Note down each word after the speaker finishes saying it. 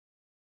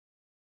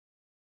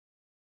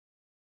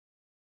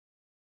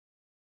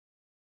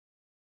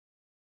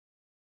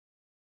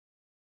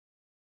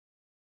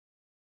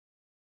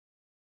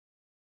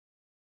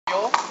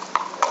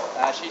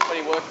She's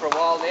been in work for a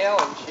while now,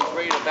 and she's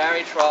ready a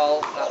barrier trial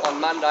on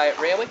Monday at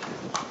Randwick.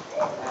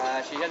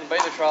 She hasn't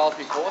been to trials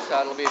before, so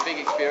it'll be a big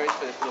experience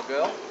for this little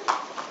girl.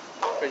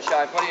 Been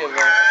showing plenty of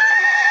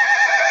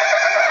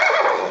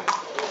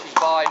she's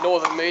by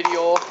Northern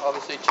Meteor,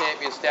 obviously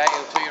champion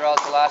stallion, 2-year-old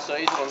for last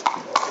season, and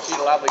she's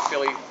a lovely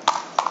filly,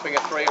 being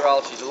a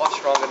 3-year-old. She's a lot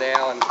stronger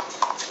now, and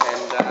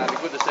it'll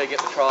be good to see her get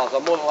the trials.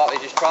 I'm more than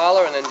likely just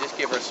trial her and then just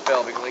give her a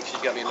spell, because I think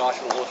she's going to be a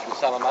nice little horse for the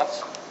summer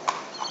months,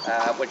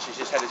 when she's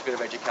just had this bit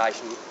of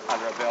education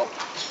under her belt.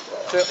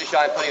 Certainly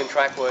showing plenty of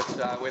track work,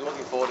 so we're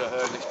looking forward to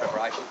her next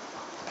preparation.